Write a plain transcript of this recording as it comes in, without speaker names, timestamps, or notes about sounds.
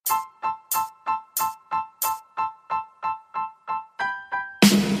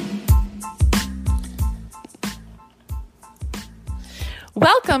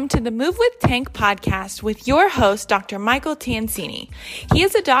Welcome to the Move with Tank podcast with your host, Dr. Michael Tansini. He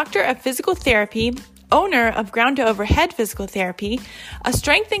is a doctor of physical therapy, owner of Ground to Overhead Physical Therapy, a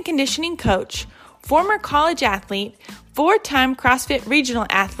strength and conditioning coach, former college athlete, 4-time CrossFit regional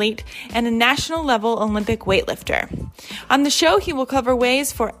athlete, and a national level Olympic weightlifter. On the show, he will cover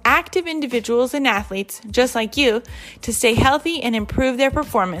ways for active individuals and athletes, just like you, to stay healthy and improve their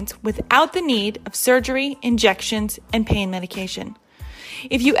performance without the need of surgery, injections, and pain medication.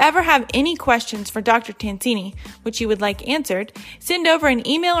 If you ever have any questions for Dr. Tansini, which you would like answered, send over an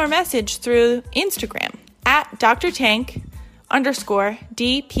email or message through Instagram at drtank_DPT.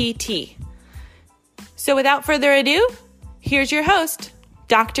 So without further ado, here's your host,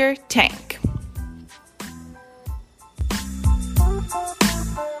 Dr. Tank.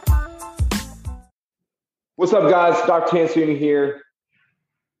 What's up, guys? Dr. Tansini here.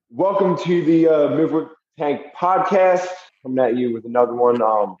 Welcome to the Move with Tank podcast. Coming at you with another one.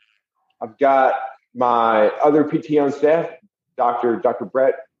 I've got my other PT on staff, Dr.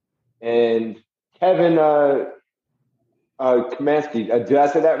 Brett, and Kevin Kaminsky. Did I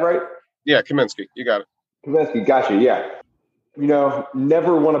say that right? Yeah, Kaminsky. You got it. Kaminsky, gotcha. Yeah. You know,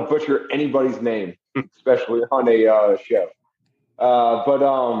 never want to butcher anybody's name, especially on a show.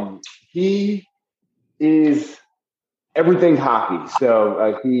 But he is everything hockey.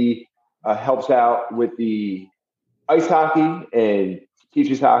 So he helps out with the ice hockey and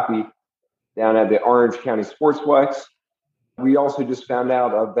teaches hockey down at the Orange County Sportsplex. We also just found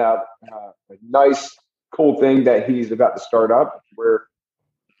out about a nice, cool thing that he's about to start up where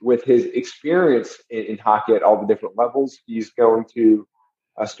with his experience in hockey at all the different levels, he's going to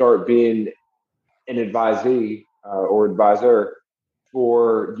start being an advisee or advisor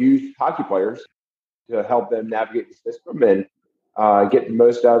for youth hockey players to help them navigate the system and get the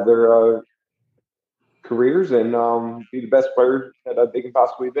most out of their careers and be the best players that they can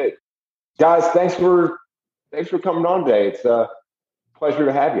possibly be. Guys, thanks for coming on today. It's a pleasure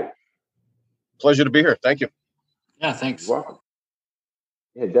to have you. Pleasure to be here. Thank you. Yeah, thanks. You're welcome.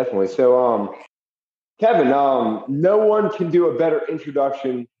 Yeah, definitely. So, Kevin, no one can do a better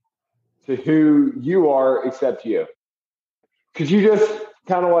introduction to who you are except you. Could you just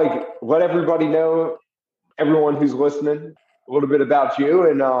kind of like let everybody know, everyone who's listening, a little bit about you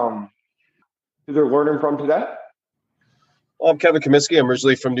and who they're learning from today? Well, I'm Kevin Kaminsky. I'm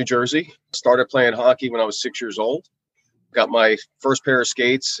originally from New Jersey. Started playing hockey when I was 6 years old. Got my first pair of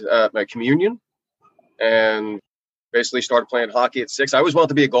skates at my communion and basically started playing hockey at 6. I always wanted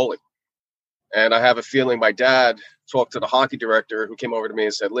to be a goalie. And I have a feeling my dad talked to the hockey director who came over to me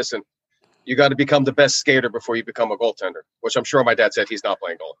and said, listen, you got to become the best skater before you become a goaltender, which I'm sure my dad said he's not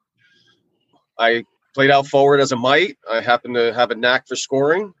playing goalie. I played out forward as a mite. I happened to have a knack for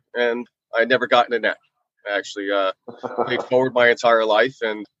scoring, and I never got in the net. I actually played forward my entire life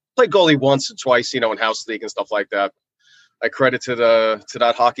and played goalie once or twice, in house league and stuff like that. I credit to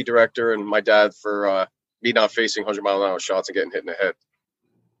that hockey director and my dad for me not facing 100-mile-an-hour shots and getting hit in the head.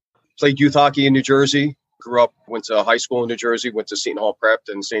 Played youth hockey in New Jersey. Grew up, went to high school in New Jersey, went to Seton Hall Prep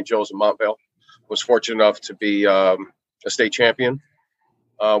and St. Joe's in Montvale. Was fortunate enough to be a state champion.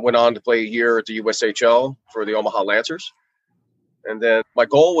 Went on to play a year at the USHL for the Omaha Lancers. And then my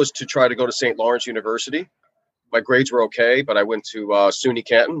goal was to try to go to St. Lawrence University. My grades were okay, but I went to SUNY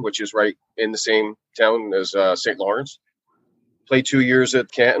Canton, which is right in the same town as St. Lawrence. Played 2 years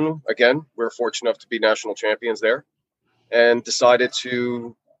at Canton. Again, we were fortunate enough to be national champions there. And decided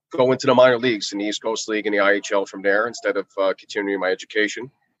to go into the minor leagues in the East Coast League and the IHL from there instead of continuing my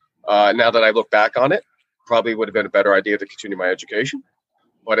education. Now that I look back on it, probably would have been a better idea to continue my education.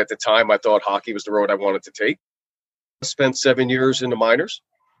 But at the time, I thought hockey was the road I wanted to take. Spent 7 years in the minors.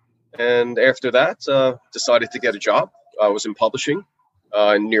 And after that, decided to get a job. I was in publishing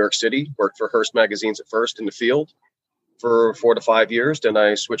in New York City, worked for Hearst Magazines at first in the field for 4 to 5 years. Then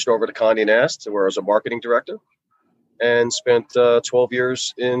I switched over to Condé Nast, where I was a marketing director, and spent 12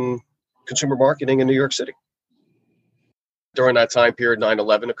 years in consumer marketing in New York City. During that time period,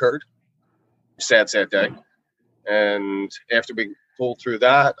 9/11 occurred. Sad day. And after we pulled through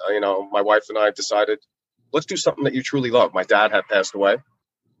that, my wife and I decided, let's do something that you truly love. My dad had passed away.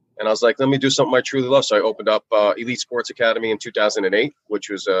 And I was like, let me do something I truly love. So I opened up Elite Sports Academy in 2008, which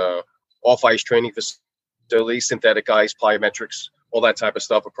was a off-ice training facility, synthetic ice, plyometrics, all that type of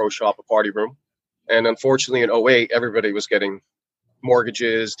stuff, a pro shop, a party room. And unfortunately, in 2008, everybody was getting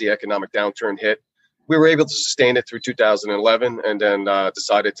mortgages. The economic downturn hit. We were able to sustain it through 2011 and then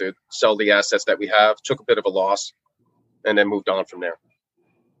decided to sell the assets that we have, took a bit of a loss, and then moved on from there.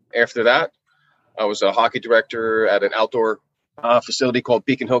 After that, I was a hockey director at an outdoor facility called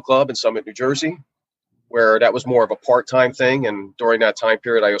Beacon Hill Club in Summit, New Jersey. where that was more of a part-time thing. And during that time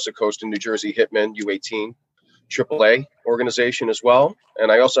period, I also coached in New Jersey Hitmen U18 AAA organization as well.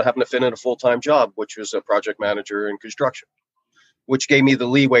 And I also happened to fit in a full-time job, which was a project manager in construction, which gave me the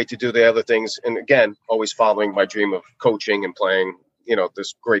leeway to do the other things. And again, always following my dream of coaching and playing,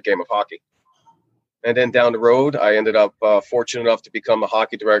 this great game of hockey. And then down the road, I ended up fortunate enough to become a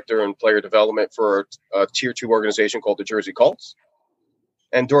hockey director and player development for a tier 2 organization called the Jersey Colts.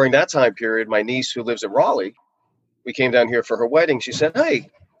 And during that time period, my niece, who lives in Raleigh, we came down here for her wedding. She said, "Hey,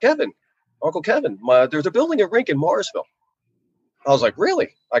 Kevin, Uncle Kevin, they're building a rink in Morrisville." I was like, "Really?"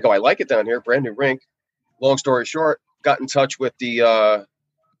 I go, "I like it down here, brand new rink." Long story short, got in touch with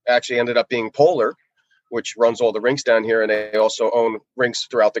actually ended up being Polar, which runs all the rinks down here, and they also own rinks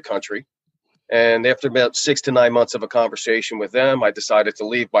throughout the country. And after about 6 to 9 months of a conversation with them, I decided to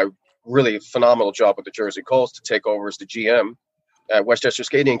leave my really phenomenal job with the Jersey Colts to take over as the GM at Westchester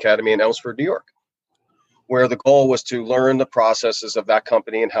Skating Academy in Elmsford, New York, where the goal was to learn the processes of that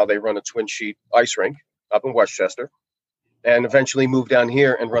company and how they run a twin sheet ice rink up in Westchester, and eventually move down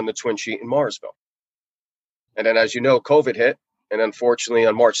here and run the twin sheet in Morrisville. And then, as you know, COVID hit, and unfortunately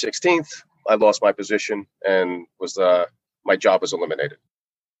on March 16th, I lost my position and my job was eliminated.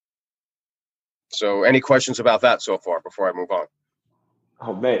 So any questions about that so far before I move on?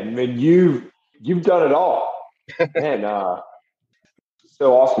 Oh man, you've done it all. Man,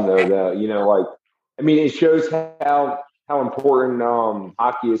 so awesome though that, it shows how important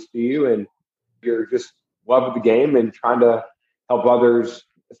hockey is to you, and you're just love of the game and trying to help others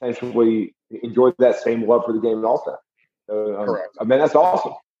essentially enjoy that same love for the game also. So, Correct. That's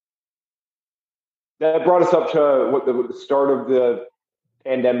awesome. That brought us up to the start of the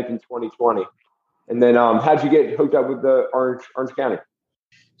pandemic in 2020. And then how'd you get hooked up with the Orange County?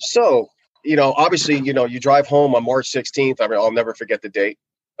 So, obviously, you drive home on March 16th. I mean, I'll never forget the date.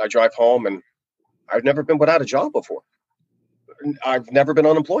 I drive home and I've never been without a job before. I've never been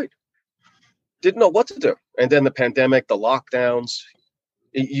unemployed. Didn't know what to do. And then the pandemic, the lockdowns,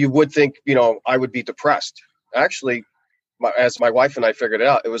 you would think, I would be depressed. Actually, as my wife and I figured it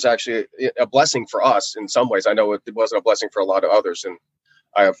out, it was actually a blessing for us in some ways. I know it wasn't a blessing for a lot of others. And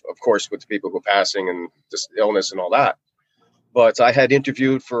I have, of course, with the people who are passing and this illness and all that. But I had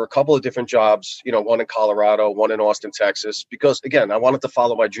interviewed for a couple of different jobs, one in Colorado, one in Austin, Texas, because, again, I wanted to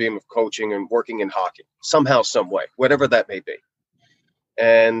follow my dream of coaching and working in hockey somehow, some way, whatever that may be.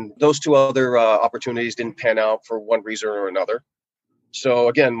 And those two other opportunities didn't pan out for one reason or another. So,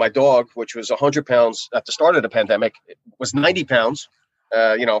 again, my dog, which was 100 pounds at the start of the pandemic, was 90 pounds,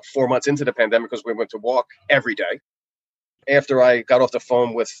 4 months into the pandemic because we went to walk every day. After I got off the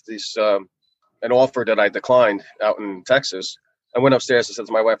phone with this an offer that I declined out in Texas, I went upstairs and said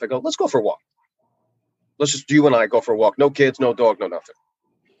to my wife, I go, "Let's go for a walk. Let's just, you and I go for a walk. No kids, no dog, no nothing."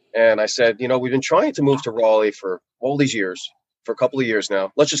 And I said, we've been trying to move to Raleigh for all these years, for a couple of years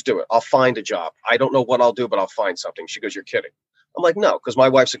now. Let's just do it. I'll find a job. I don't know what I'll do, but I'll find something. She goes, "You're kidding." I'm like, "No," because my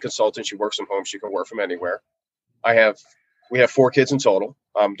wife's a consultant. She works from home. She can work from anywhere. We have 4 kids in total.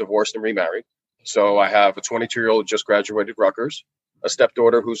 I'm divorced and remarried. So I have a 22-year-old just graduated Rutgers, a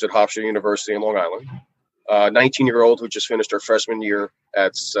stepdaughter who's at Hofstra University in Long Island, a 19-year-old who just finished her freshman year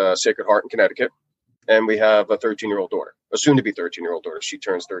at Sacred Heart in Connecticut, and we have a 13-year-old daughter, a soon-to-be 13-year-old daughter. She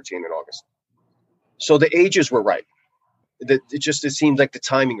turns 13 in August. So the ages were right. It seemed like the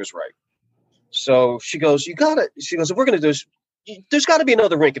timing was right. So she goes, "If we're going to do this, there's got to be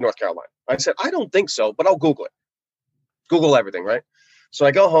another rink in North Carolina." I said, "I don't think so, but I'll Google it." Google everything, right? So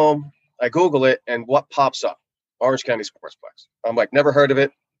I go home, I Google it, and what pops up? Orange County Sportsplex. I'm like, never heard of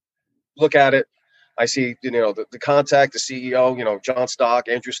it. Look at it. I see, the contact, the CEO, John Stock,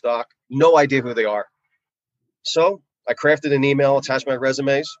 Andrew Stock. No idea who they are. So I crafted an email, attached my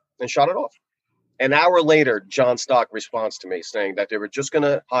resumes, and shot it off. An hour later, John Stock responds to me saying that they were just going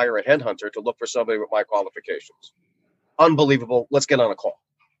to hire a headhunter to look for somebody with my qualifications. Unbelievable. Let's get on a call.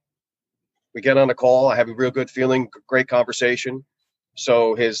 We get on a call. I have a real good feeling, great conversation.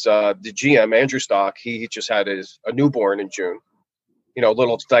 So the GM, Andrew Stock, he just had a newborn in June. A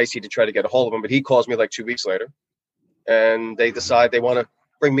little dicey to try to get a hold of him, but he calls me like 2 weeks later, and they decide they want to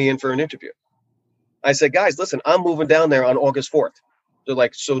bring me in for an interview. I said, "Guys, listen, I'm moving down there on August 4th. They're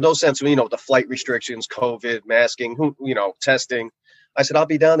like, "So no sense, the flight restrictions, COVID, masking, testing." I said, "I'll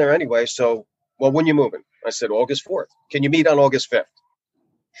be down there anyway. So, well, when you moving?" I said, "August 4th. Can you meet on August 5th?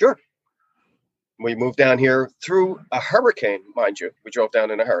 "Sure." We moved down here through a hurricane, mind you. We drove down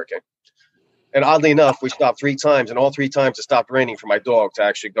in a hurricane. And oddly enough, we stopped 3 times, and all 3 times it stopped raining for my dog to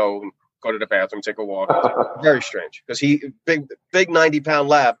actually go to the bathroom, take a walk. Very strange, because big 90-pound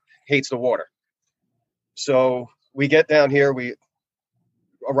lab hates the water. So we get down here.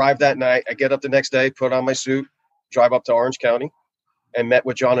 arrived that night. I get up the next day, put on my suit, drive up to Orange County, and met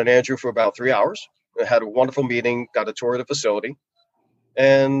with John and Andrew for about 3 hours. I had a wonderful meeting, got a tour of the facility,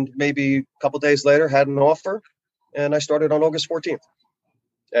 and maybe a couple days later had an offer, and I started on August 14th.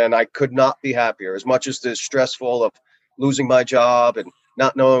 And I could not be happier. As much as the stressful of losing my job and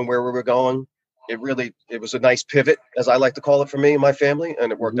not knowing where we were going, it was a nice pivot, as I like to call it, for me and my family, and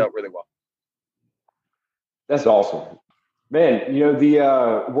it worked out really well. That's awesome. Man,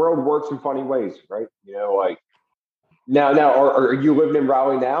 the world works in funny ways, right? Like now are you living in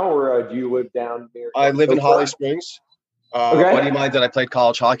Raleigh now, or do you live down there? I live in Holly Springs. Okay. A buddy of mine that I played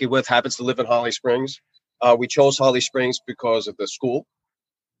college hockey with happens to live in Holly Springs. We chose Holly Springs because of the school.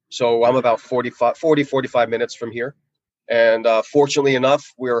 So I'm about 45 minutes from here. And fortunately enough,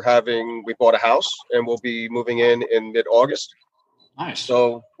 we bought a house and we'll be moving in mid-August. Nice.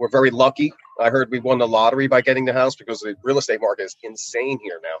 So we're very lucky. I heard we won the lottery by getting the house because the real estate market is insane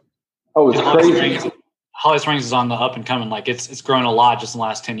here now. Oh, it's crazy. Holly Springs is on the up and coming. Like it's grown a lot just in the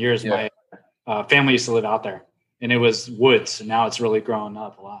last 10 years. Yeah. My family used to live out there, and it was woods, and now it's really grown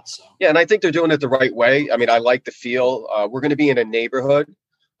up a lot. So yeah, and I think they're doing it the right way. I mean, I like the feel. We're going to be in a neighborhood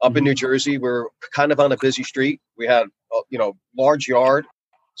up in New Jersey. We're kind of on a busy street. We had, large yard,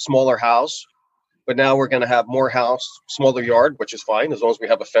 smaller house, but now we're going to have more house, smaller yard, which is fine as long as we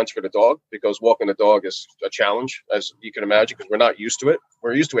have a fence for the dog, because walking the dog is a challenge, as you can imagine, because we're not used to it.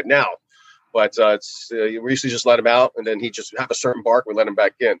 We're used to it now, but we used to just let him out, and then he just have a certain bark, we let him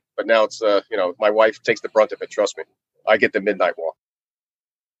back in. But now it's, my wife takes the brunt of it. Trust me, I get the midnight walk.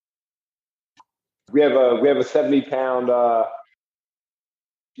 We have a 70-pound.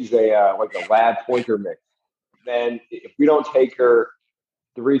 She's a lab pointer mix. Then if we don't take her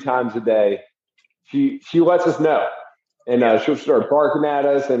 3 times a day, she lets us know, and she'll start barking at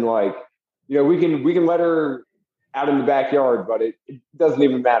us, and we can let her out in the backyard, but it doesn't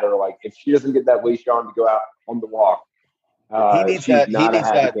even matter. Like if she doesn't get that leash on to go out on the walk, he needs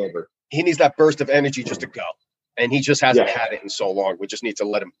that burst of energy just to go, and he just hasn't had it in so long. We just need to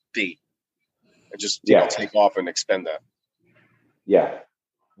let him be, and just take off and expend that. Yeah.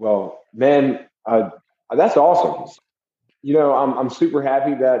 Well, man, that's awesome. I'm super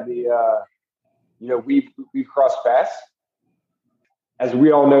happy that we've crossed paths. As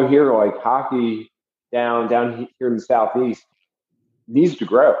we all know here, like hockey down here in the Southeast needs to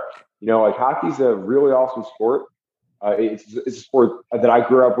grow. Hockey's a really awesome sport. It's a sport that I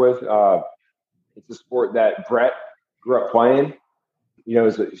grew up with. It's a sport that Brett grew up playing.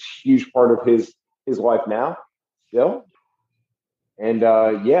 Is a huge part of his life now still. And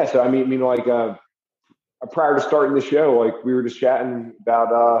so I mean, prior to starting the show, we were just chatting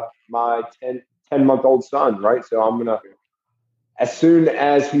about my 10-month-old son, right? So I'm gonna, as soon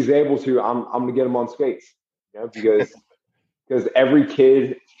as he's able to, I'm gonna get him on skates, because every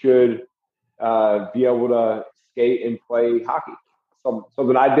kid should be able to skate and play hockey.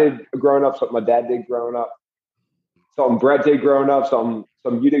 Something I did growing up, something my dad did growing up, something Brett did growing up, something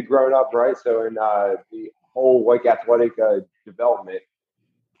you did growing up, right? So in the whole athletic development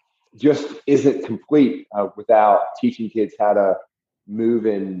just isn't complete without teaching kids how to move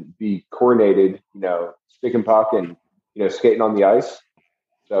and be coordinated, stick and puck and, skating on the ice.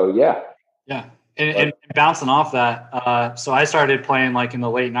 So, yeah. Yeah. And bouncing off that, so I started playing in the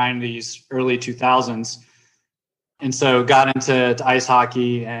late 90s, early 2000s. And so got into ice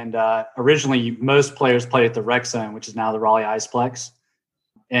hockey. And originally, most players played at the Rec Zone, which is now the Raleigh Iceplex.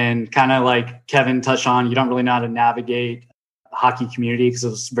 And kind of like Kevin touched on, you don't really know how to navigate the hockey community because it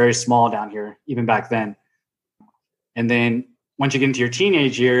was very small down here, even back then. And then once you get into your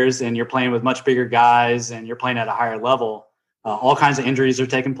teenage years and you're playing with much bigger guys and you're playing at a higher level, all kinds of injuries are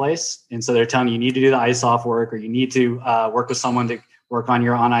taking place. And so they're telling you need to do the ice off work, or you need to work with someone to work on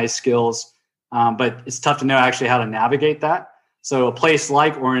your on-ice skills. But it's tough to know actually how to navigate that. So a place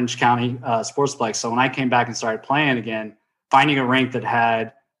like Orange County Sportsplex. So when I came back and started playing again, finding a rink that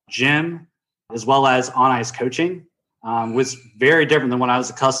had gym as well as on-ice coaching was very different than what I was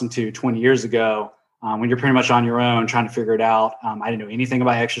accustomed to 20 years ago, when you're pretty much on your own trying to figure it out. I didn't know anything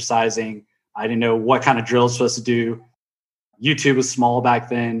about exercising. I didn't know what kind of drills supposed to do. YouTube was small back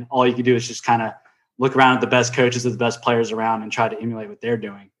then. All you could do is just kind of look around at the best coaches of the best players around and try to emulate what they're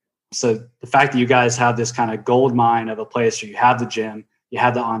doing. So the fact that you guys have this kind of gold mine of a place where you have the gym, you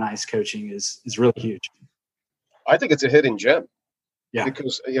have the on-ice coaching is really huge. I think it's a hidden gem. Yeah.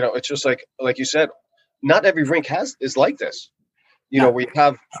 Because, it's just like you said, not every rink is like this. We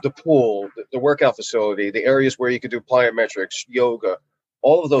have the pool, the workout facility, the areas where you could do plyometrics, yoga,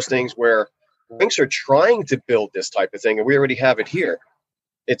 all of those things where rinks are trying to build this type of thing, and we already have it here.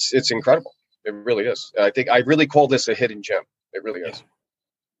 It's incredible. It really is. I think I really call this a hidden gem. It really is.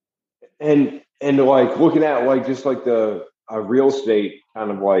 and like looking at like just like the real estate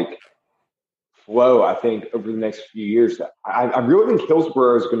kind of like flow, I think over the next few years, I really think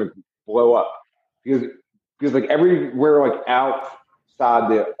Hillsborough is going to blow up because like everywhere like outside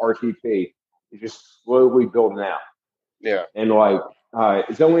the RTP is just slowly building out. Yeah, and like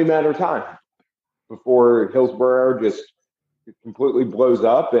it's only a matter of time before Hillsborough just completely blows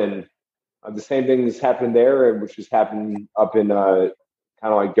up, and the same thing is happening there, which is happening up in kind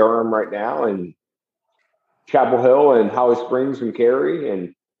of like Durham right now, and Chapel Hill and Holly Springs and Cary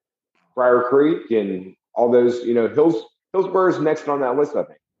and Briar Creek and all those. Hillsborough is next on that list, I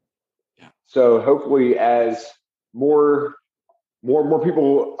think. Yeah. So hopefully, as more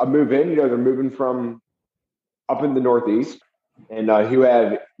people move in, they're moving from up in the Northeast, and who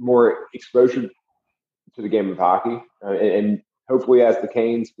have more exposure to the game of hockey, and hopefully as the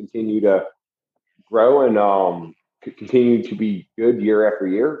Canes continue to grow and continue to be good year after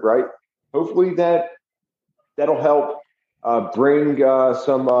year, right? Hopefully that'll help bring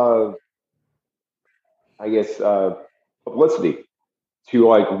some, publicity to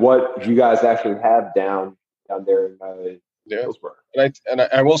like what you guys actually have down there in Hillsborough. And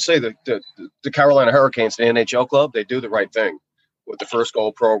I will say that the Carolina Hurricanes, the NHL club, they do the right thing with the first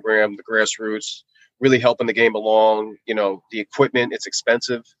goal program, the grassroots, really helping the game along. The equipment, it's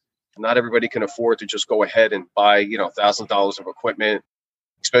expensive. Not everybody can afford to just go ahead and buy, $1,000 of equipment,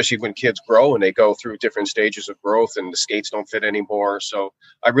 especially when kids grow and they go through different stages of growth and the skates don't fit anymore. So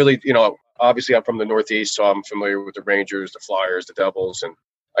I really, obviously I'm from the Northeast, so I'm familiar with the Rangers, the Flyers, the Devils. And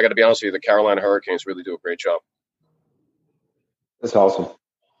I got to be honest with you, the Carolina Hurricanes really do a great job. That's awesome.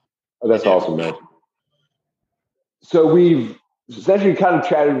 That's awesome, man. So we've essentially kind of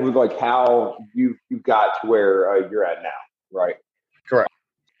chatted with like how you got to where you're at now, right? Correct.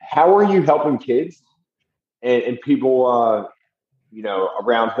 How are you helping kids and people,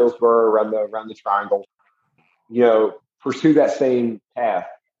 around Hillsborough, around the Triangle, pursue that same path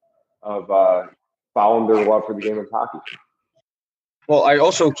of following their love for the game of hockey? Well, I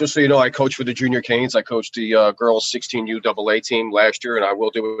also, just so you know, I coach for the Junior Canes. I coached the girls 16U AA team last year, and I will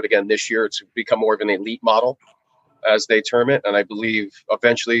do it again this year to become more of an elite model, as they term it. And I believe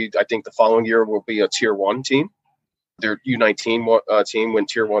eventually, I think the following year will be a Tier 1 team. Their U19 team went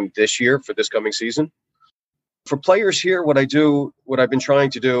Tier 1 this year for this coming season. For players here, what I've been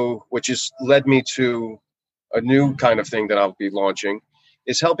trying to do, which has led me to a new kind of thing that I'll be launching,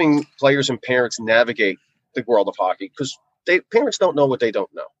 is helping players and parents navigate the world of hockey, because parents don't know what they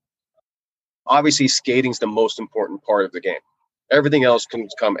don't know. Obviously, skating's the most important part of the game. Everything else can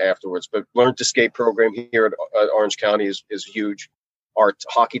come afterwards, but Learn to Skate program here at Orange County is huge. Our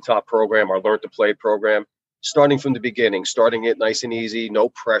Hockey Top program, our Learn to Play program, starting from the beginning, starting it nice and easy, no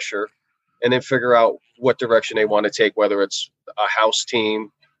pressure, and then figure out what direction they want to take, whether it's a house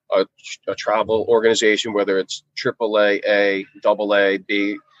team, a travel organization, whether it's AAA, A, AA,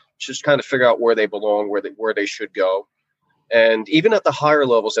 B, just kind of figure out where they belong, where they should go. And even at the higher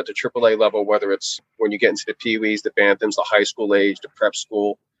levels, at the AAA level, whether it's when you get into the Pee-wees, the Banthams, the high school age, the prep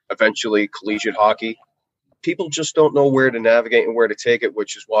school, eventually collegiate hockey, people just don't know where to navigate and where to take it,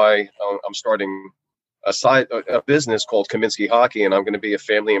 which is why I'm starting a business called Kaminsky Hockey, and I'm going to be a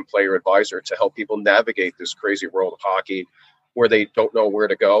family and player advisor to help people navigate this crazy world of hockey where they don't know where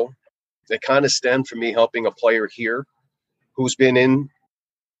to go. They kind of stem from me helping a player here who's been in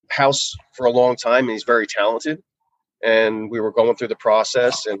house for a long time, and he's very talented. And we were going through the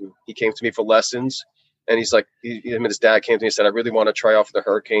process, and he came to me for lessons. And he's like, him and his dad came to me and said, I really want to try out for the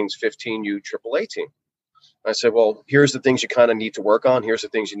Hurricanes 15U AAA team. I said, well, here's the things you kind of need to work on. Here's the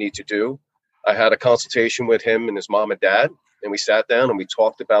things you need to do. I had a consultation with him and his mom and dad, and we sat down and we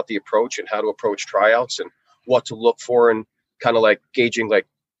talked about the approach and how to approach tryouts and what to look for, and kind of like gauging like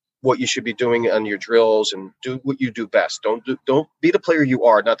what you should be doing on your drills, and do what you do best. Don't be the player you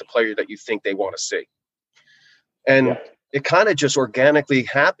are, not the player that you think they want to see. And it kind of just organically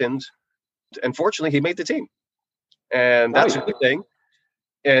happened. And fortunately, he made the team. And that's a good thing.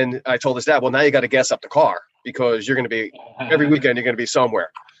 And I told his dad, well, now you got to gas up the car, because you're going to be, every weekend, you're going to be somewhere.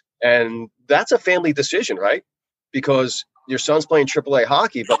 And that's a family decision, right? Because your son's playing AAA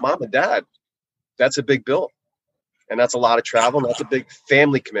hockey, but mom and dad, that's a big bill. And that's a lot of travel. And that's a big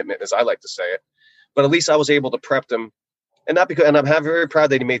family commitment, as I like to say it. But at least I was able to prep them. And I'm very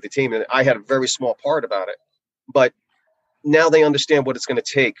proud that he made the team. And I had a very small part about it. But now they understand what it's going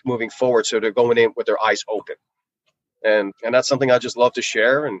to take moving forward. So they're going in with their eyes open. And that's something I just love to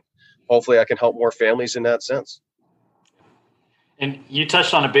share. And hopefully I can help more families in that sense. And you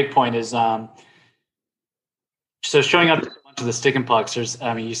touched on a big point is, so showing up to the Stick and Pucks, you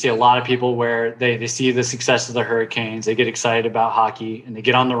see a lot of people where they see the success of the Hurricanes, they get excited about hockey, and they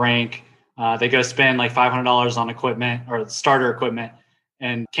get on the rink, They go spend like $500 on equipment or starter equipment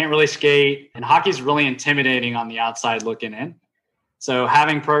and can't really skate. And hockey's really intimidating on the outside looking in. So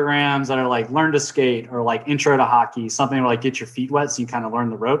having programs that are like learn to skate or like intro to hockey, something to like get your feet wet so you kind of learn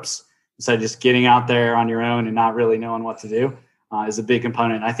the ropes instead of just getting out there on your own and not really knowing what to do is a big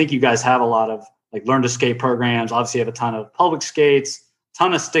component. I think you guys have a lot of like learn to skate programs. Obviously you have a ton of public skates,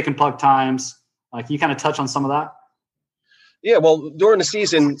 ton of stick and puck times. Like, can you kind of touch on some of that? Yeah, well, during the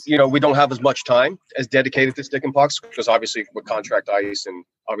season, we don't have as much time as dedicated to stick and pucks because obviously with contract ice and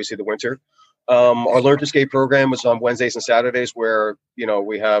obviously the winter. Our Learn to Skate program is on Wednesdays and Saturdays where,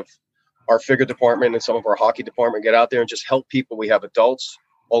 we have our figure department and some of our hockey department get out there and just help people. We have adults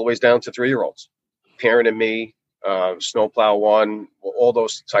all the way down to 3-year-olds, Karen and me, Snowplow One, all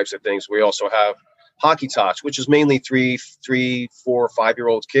those types of things. We also have Hockey Tots, which is mainly 3, 4,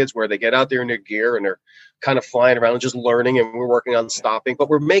 5-year-old kids where they get out there in their gear and they're kind of flying around and just learning, and we're working on stopping, but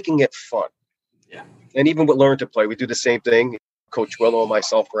we're making it fun. Yeah. And even with Learn to Play, we do the same thing. Coach Willow and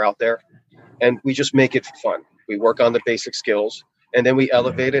myself are out there, and we just make it fun. We work on the basic skills, and then we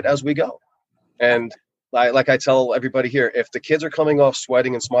elevate it as we go. And like I tell everybody here, if the kids are coming off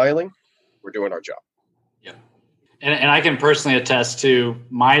sweating and smiling, we're doing our job. Yeah. And I can personally attest to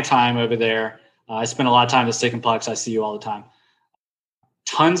my time over there. I spend a lot of time at Stick and Pucks. I see you all the time.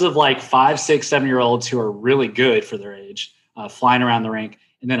 Tons of like 5, 6, 7-year-olds who are really good for their age, flying around the rink.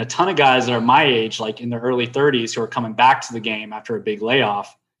 And then a ton of guys that are my age, like in their early 30s, who are coming back to the game after a big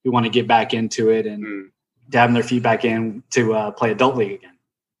layoff, who want to get back into it and dabbing their feet back in to play adult league again.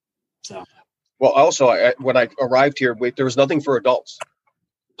 So, well, also, when I arrived here, there was nothing for adults.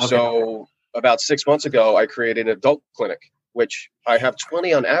 Okay. So about 6 months ago, I created an adult clinic, which I have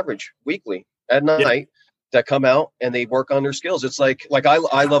 20 on average weekly at night that come out and they work on their skills. It's like I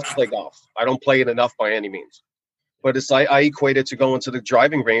love to play golf. I don't play it enough by any means, but it's like I equate it to going to the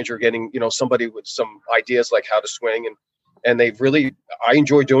driving range or getting, somebody with some ideas like how to swing. And I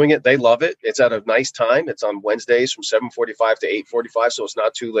enjoy doing it. They love it. It's at a nice time. It's on Wednesdays from 7:45 to 8:45. So it's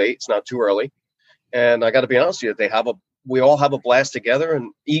not too late. It's not too early. And I got to be honest with you, we all have a blast together.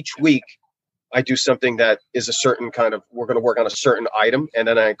 And each week I do something that is a certain kind of, we're going to work on a certain item, and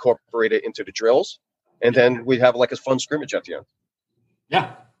then I incorporate it into the drills. And then we have like a fun scrimmage at the end.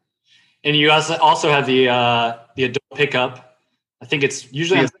 Yeah. And you also have the adult pickup. I think it's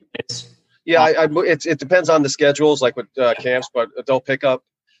usually on Sundays. Yeah, it depends on the schedules, like with camps, but adult pickup,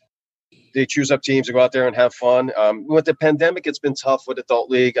 they choose up teams to go out there and have fun. With the pandemic, it's been tough with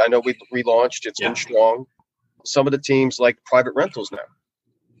adult league. I know we relaunched. It's been strong. Some of the teams like private rentals now.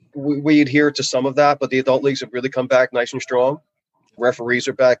 We adhere to some of that, but the adult leagues have really come back nice and strong. Referees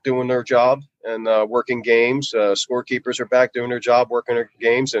are back doing their job and working games. Scorekeepers are back doing their job, working their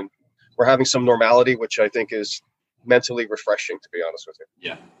games, and we're having some normality, which I think is mentally refreshing, to be honest with you.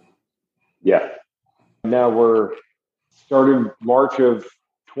 Yeah. Yeah. Now we're starting March of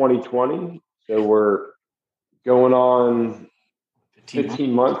 2020, so we're going on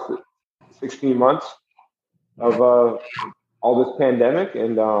 15 months, 16 months of all this pandemic,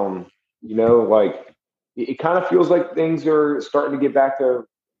 and it kind of feels like things are starting to get back to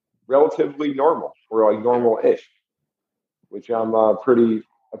relatively normal, or like normal-ish, which I'm pretty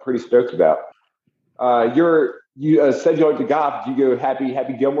stoked about. You said you like to golf. Did you go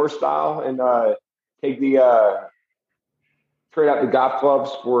Happy Gilmore style and take the trade out the golf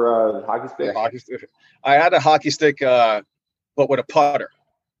clubs for hockey stick? Hockey stick. I had a hockey stick, but with a putter.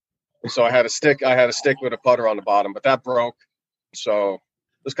 So I had a stick with a putter on the bottom, but that broke. So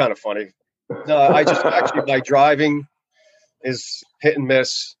it was kind of funny. I just actually, my driving is hit and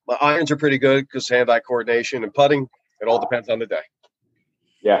miss. My irons are pretty good because hand-eye coordination, and putting, it all depends on the day.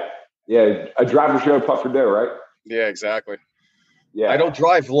 Yeah. Yeah. A driver show, putt for dough, right? Yeah, exactly. Yeah. I don't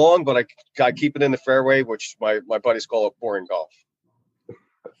drive long, but I keep it in the fairway, which my buddies call it boring golf.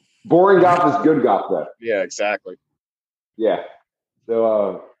 Boring golf is good golf, though. Yeah, exactly. Yeah.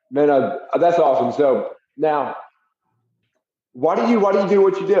 So, man, that's awesome. So now, why do you do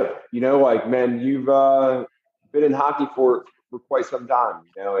what you do? You've been in hockey for quite some time,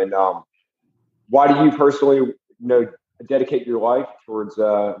 and why do you personally, dedicate your life towards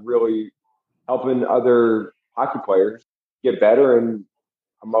really helping other hockey players get better and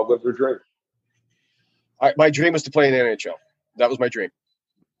live their dream? My dream was to play in the NHL. That was my dream.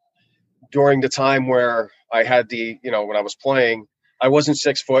 During the time where I had when I was playing, I wasn't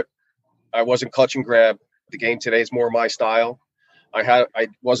 6 foot. I wasn't clutch and grab. The game today is more my style. I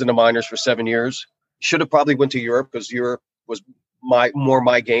was in the minors for 7 years. Should have probably went to Europe because Europe was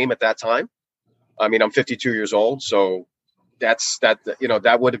my game at that time. I mean, I'm 52 years old, so that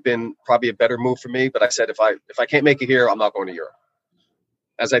would have been probably a better move for me. But I said, if I can't make it here, I'm not going to Europe.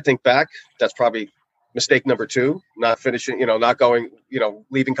 as I think back, that's probably mistake number 2, not finishing, not going,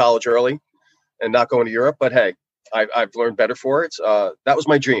 leaving college early and not going to Europe. But hey, I've learned better for it. That was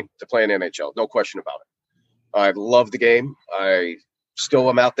my dream, to play in NHL. No question about it. I love the game. I still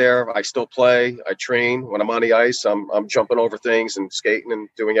am out there. I still play. I train. When I'm on the ice, I'm jumping over things and skating and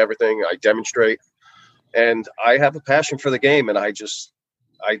doing everything. I demonstrate. And I have a passion for the game, and I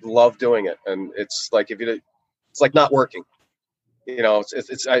love doing it. And it's like, it's like not working.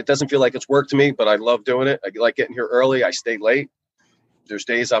 It doesn't feel like it's work to me, but I love doing it. I like getting here early. I stay late. There's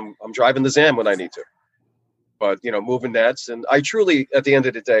days I'm driving the Zam when I need to, but moving nets. And I truly, at the end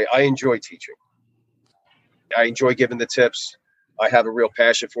of the day, I enjoy teaching. I enjoy giving the tips. I have a real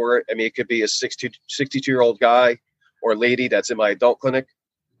passion for it. I mean, it could be a 62-year-old guy or lady that's in my adult clinic,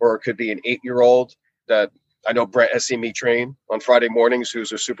 or it could be an 8-year-old that I know Brett has seen me train on Friday mornings,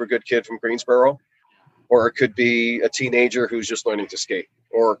 who's a super good kid from Greensboro. Or it could be a teenager who's just learning to skate,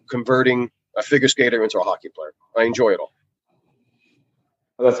 or converting a figure skater into a hockey player. I enjoy it all.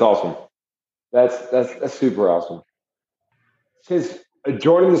 That's awesome. That's super awesome. Since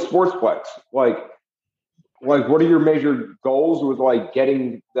joining the Sportsplex, like what are your major goals with like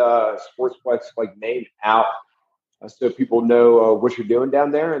getting the Sportsplex like name out, so people know what you're doing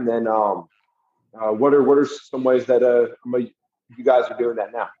down there? And then what are some ways that you guys are doing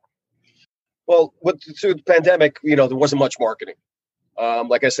that now? Well, through the pandemic, there wasn't much marketing.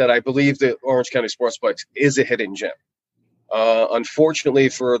 Like I said, I believe that Orange County Sportsplex is a hidden gem. Unfortunately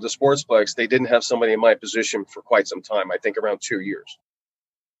for the Sportsplex, they didn't have somebody in my position for quite some time, I think around 2 years.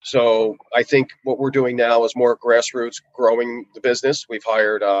 So I think what we're doing now is more grassroots, growing the business. We've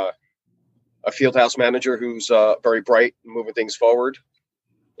hired a field house manager who's very bright and moving things forward.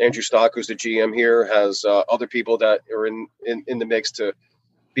 Andrew Stock, who's the GM here, has other people that are in the mix to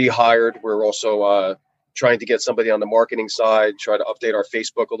be hired. We're also trying to get somebody on the marketing side, try to update our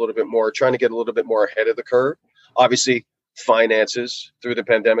Facebook a little bit more, trying to get a little bit more ahead of the curve. Obviously, finances through the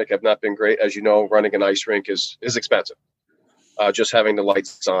pandemic have not been great. As you know, running an ice rink is expensive. Just having the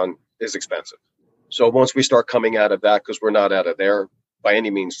lights on is expensive. So once we start coming out of that, because we're not out of there by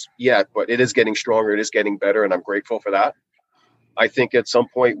any means yet, but it is getting stronger, it is getting better, and I'm grateful for that. I think at some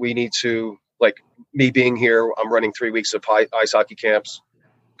point we need to, like me being here, I'm running 3 weeks of ice hockey camps,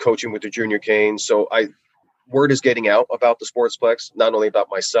 coaching with the junior Canes. So word is getting out about the Sportsplex, not only about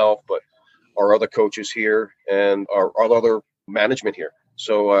myself, but our other coaches here and our other management here.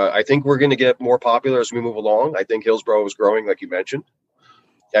 So I think we're going to get more popular as we move along. I think Hillsborough is growing, like you mentioned.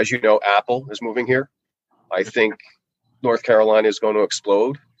 As you know, Apple is moving here. I think North Carolina is going to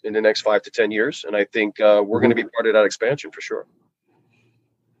explode in the next 5 to 10 years. And I think we're going to be part of that expansion for sure.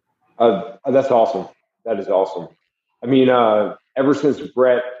 That's awesome. That is awesome. I mean, ever since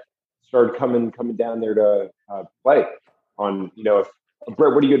Brett started coming down there to play on,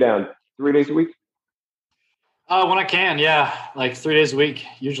 Brett, what do you go down 3 days a week? When I can, yeah, like 3 days a week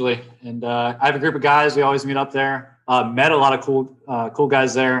usually. And I have a group of guys. We always meet up there. Met a lot of cool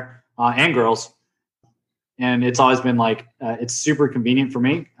guys there and girls. And it's always been like it's super convenient for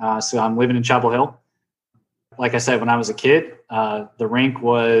me. So I'm living in Chapel Hill. Like I said, when I was a kid, the rink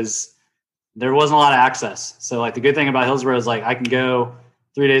there wasn't a lot of access. So like the good thing about Hillsborough is like I can go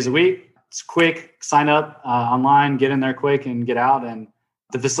 3 days a week. It's quick, sign up online, get in there quick and get out. And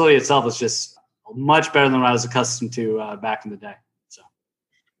the facility itself is just much better than what I was accustomed to back in the day. So,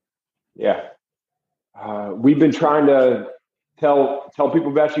 yeah, we've been trying to tell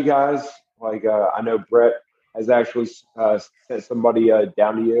people about you guys. Like I know Brett has actually sent somebody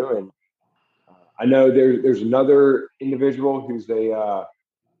down to you, and I know there's another individual who's a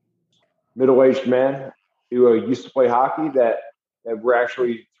middle-aged man who used to play hockey that we're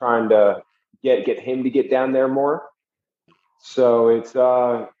actually trying to get him to get down there more. So it's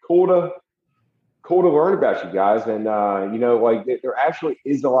cool to learn about you guys. And, like there actually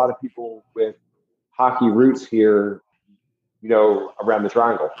is a lot of people with hockey roots here, around the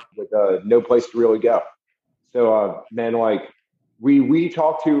triangle with no place to really go. So, man, like we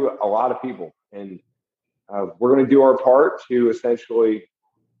talk to a lot of people, and we're going to do our part to essentially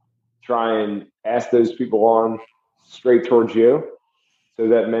try and pass those people on straight towards you so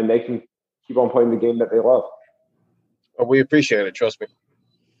that, man, they can keep on playing the game that they love. Oh, we appreciate it. Trust me.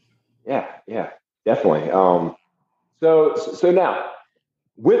 Yeah, definitely. So now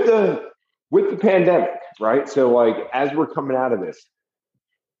with the pandemic, right? So like, as we're coming out of this,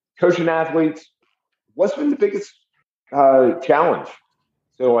 coaching athletes, what's been the biggest challenge?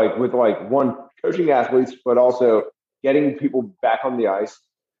 So like with like one, coaching athletes, but also getting people back on the ice,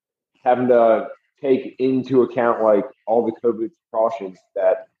 having to take into account like all the COVID precautions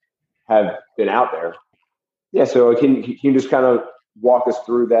that have been out there. Yeah. So can you just kind of walk us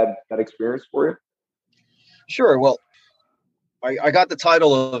through that experience for you? Sure. Well, I got the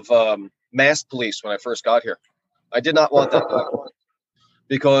title of masked police when I first got here. I did not want that title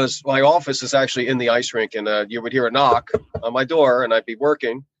because my office is actually in the ice rink, and you would hear a knock on my door, and I'd be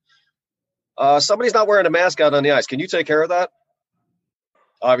working. Somebody's not wearing a mask out on the ice. Can you take care of that?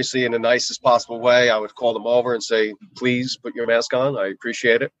 Obviously, in the nicest possible way, I would call them over and say, please put your mask on. I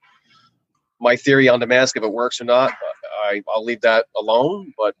appreciate it. My theory on the mask, if it works or not, I'll leave that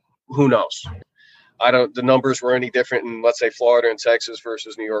alone, but who knows? The numbers were any different in, let's say, Florida and Texas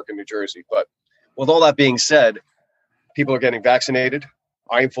versus New York and New Jersey. But with all that being said, people are getting vaccinated.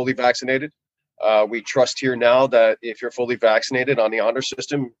 I am fully vaccinated. We trust here now that if you're fully vaccinated on the honor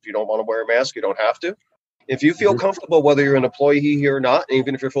system, if you don't want to wear a mask, you don't have to. If you feel comfortable, whether you're an employee here or not,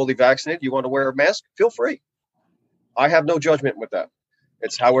 even if you're fully vaccinated, you want to wear a mask, feel free. I have no judgment with that.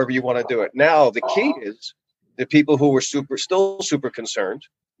 It's however you want to do it. Now, the key is the people who are still super concerned,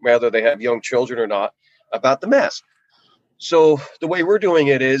 whether they have young children or not, about the mask. So the way we're doing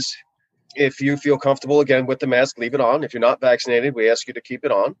it is, if you feel comfortable, again, with the mask, leave it on. If you're not vaccinated, we ask you to keep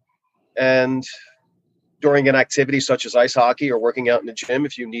it on. And during an activity such as ice hockey or working out in the gym,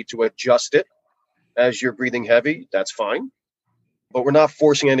 if you need to adjust it as you're breathing heavy, that's fine. But we're not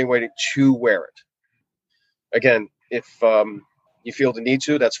forcing anybody to wear it. Again, if you feel the need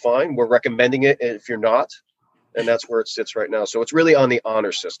to, that's fine. We're recommending it if you're not, and that's where it sits right now. So it's really on the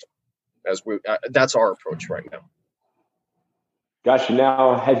honor system. That's our approach right now. Gotcha.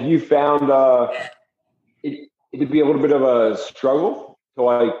 Now, have you found it to be a little bit of a struggle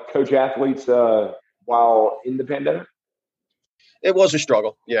to coach athletes while in the pandemic? It was a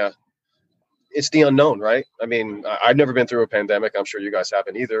struggle, yeah. It's the unknown, right? I mean, I've never been through a pandemic. I'm sure you guys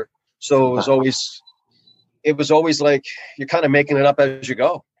haven't either. So it was always like you're kind of making it up as you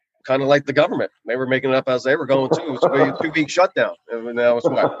go, kind of like the government. They were making it up as they were going too. It was a 2-week shutdown. And that was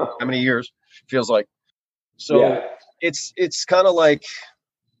how many years? Feels like. So yeah. It's kind of like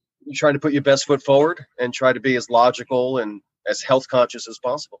you try to put your best foot forward and try to be as logical and as health conscious as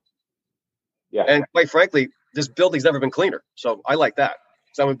possible. Yeah. And quite frankly, this building's never been cleaner. So I like that.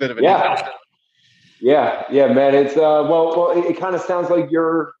 So I'm a bit of a Yeah, man. It's well, it kind of sounds like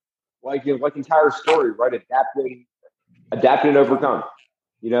you're like entire story, right? Adapt and overcome.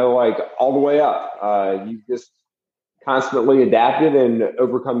 All the way up. You just constantly adapted and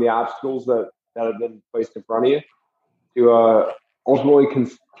overcome the obstacles that have been placed in front of you to ultimately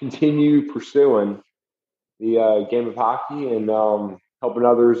continue pursuing the game of hockey and helping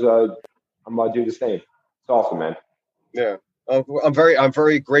others. I'm gonna do the same. It's awesome, man. Yeah, I'm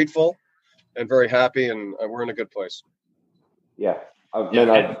very grateful and very happy, and we're in a good place. Yeah,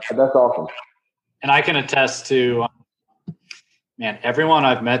 that's awesome. And I can attest to, man, everyone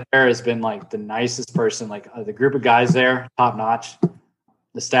I've met there has been like the nicest person. Like the group of guys there, top notch.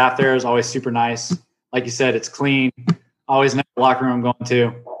 The staff there is always super nice. Like you said, it's clean. Always know the locker room I'm going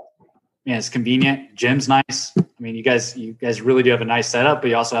to. Man, it's convenient. Gym's nice. I mean, you guys really do have a nice setup, but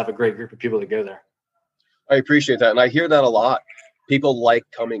you also have a great group of people that go there. I appreciate that, and I hear that a lot. People like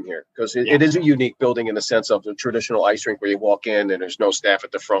coming here because it is a unique building in the sense of the traditional ice rink where you walk in and there's no staff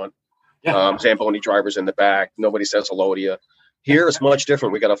at the front. Yeah. Zamboni drivers in the back. Nobody says hello to you. Here it's much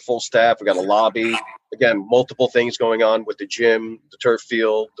different. We got a full staff. We got a lobby. Again, multiple things going on with the gym, the turf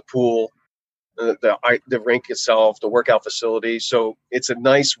field, the pool, the rink itself, the workout facility. So it's a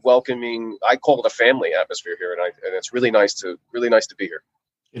nice, welcoming. I call it a family atmosphere here, and it's really nice to be here.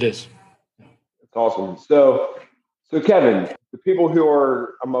 It is. It's awesome. So Kevin, the people who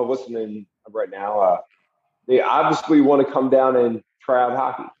are listening right now, they obviously want to come down and try out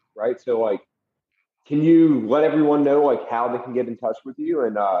hockey, right? So can you let everyone know how they can get in touch with you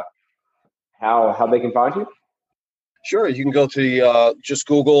and how they can find you? Sure. You can go to just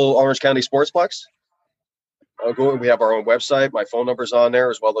Google Orange County Sportsplex. We have our own website. My phone number's on there,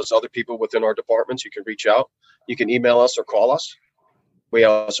 as well as other people within our departments. You can reach out. You can email us or call us. We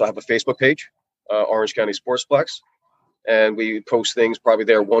also have a Facebook page, Orange County Sportsplex. And we post things probably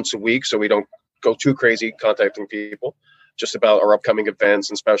there once a week, so we don't go too crazy contacting people, just about our upcoming events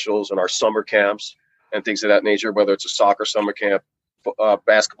and specials and our summer camps and things of that nature, whether it's a soccer summer camp,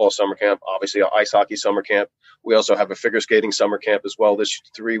 basketball summer camp, obviously an ice hockey summer camp. We also have a figure skating summer camp as well, this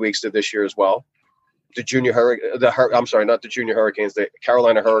 3 weeks to this year as well. The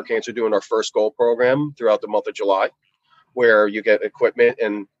Carolina Hurricanes are doing our first goal program throughout the month of July, where you get equipment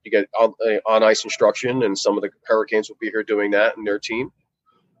and you get on ice instruction, and some of the Hurricanes will be here doing that and their team.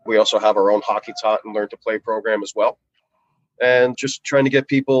 We also have our own hockey taught and learn to play program as well. And just trying to get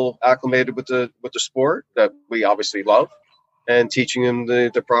people acclimated with the sport that we obviously love and teaching them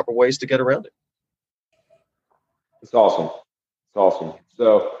the proper ways to get around it. It's awesome. It's awesome.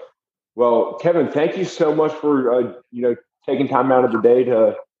 So, well, Kevin, thank you so much for taking time out of the day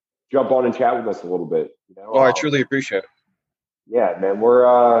to jump on and chat with us a little bit. I truly appreciate it. Yeah, man,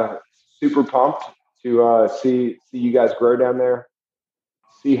 we're super pumped to see you guys grow down there.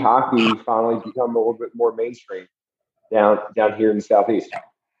 See hockey finally become a little bit more mainstream down here in the Southeast.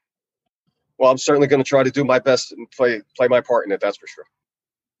 Well, I'm certainly going to try to do my best and play my part in it. That's for sure.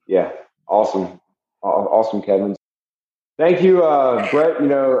 Yeah, awesome, Kevin. Thank you, Brett.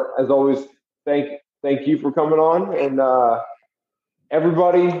 As always, thank you for coming on, and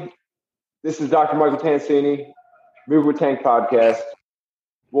everybody. This is Dr. Michael Tansini, Move with Tank podcast.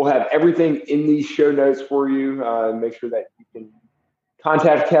 We'll have everything in these show notes for you. Make sure that you can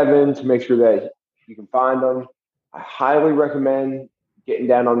contact Kevin to make sure that you can find him. I highly recommend getting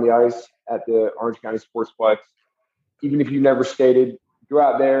down on the ice at the Orange County Sportsplex. Even if you've never skated, go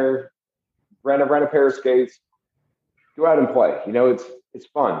out there, rent a pair of skates, go out and play. It's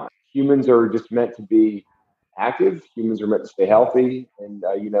fun. Humans are just meant to be active. Humans are meant to stay healthy. And,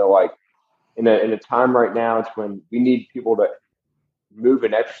 in a time right now, it's when we need people to move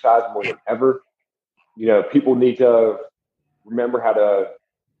and exercise more than ever. People need to remember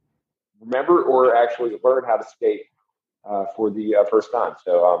or actually learn how to skate for the first time.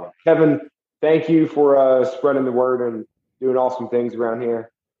 So, Kevin, thank you for spreading the word and doing awesome things around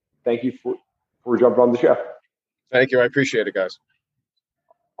here. Thank you for jumping on the show. Thank you. I appreciate it, guys.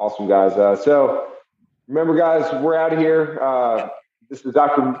 Awesome, guys. So remember, guys, we're out of here. This is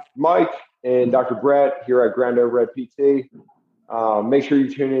Dr. Mike and Dr. Brett here at Ground Overhead PT. Make sure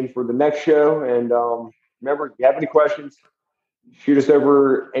you tune in for the next show. And remember, if you have any questions, shoot us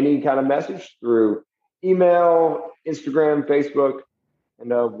over any kind of message through email, Instagram, Facebook, and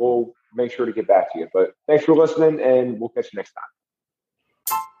we'll make sure to get back to you. But thanks for listening, and we'll catch you next time.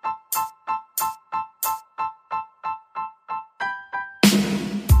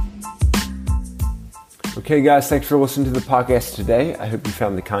 Okay, guys, thanks for listening to the podcast today. I hope you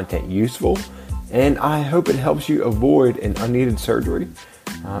found the content useful, and I hope it helps you avoid an unneeded surgery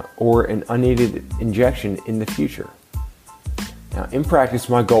or an unneeded injection in the future. Now, in practice,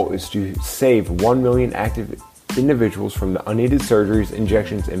 my goal is to save 1 million active individuals from the unneeded surgeries,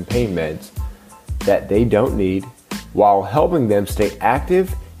 injections, and pain meds that they don't need, while helping them stay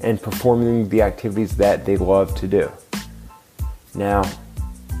active and performing the activities that they love to do. Now,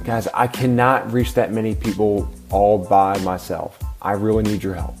 guys, I cannot reach that many people all by myself. I really need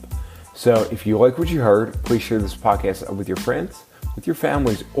your help. So if you like what you heard, please share this podcast with your friends, with your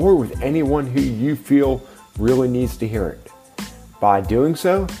families, or with anyone who you feel really needs to hear it. By doing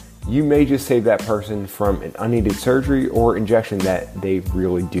so, you may just save that person from an unneeded surgery or injection that they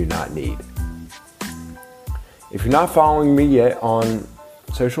really do not need. If you're not following me yet on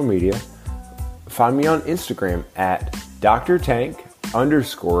social media, find me on Instagram at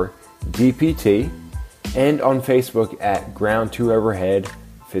drtank_DPT and on Facebook at Ground to Overhead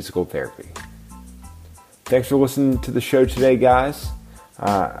Physical Therapy. Thanks for listening to the show today, guys.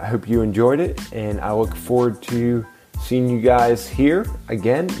 I hope you enjoyed it, and I look forward to seeing you guys here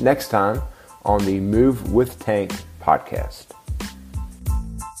again next time on the Move with Tank podcast.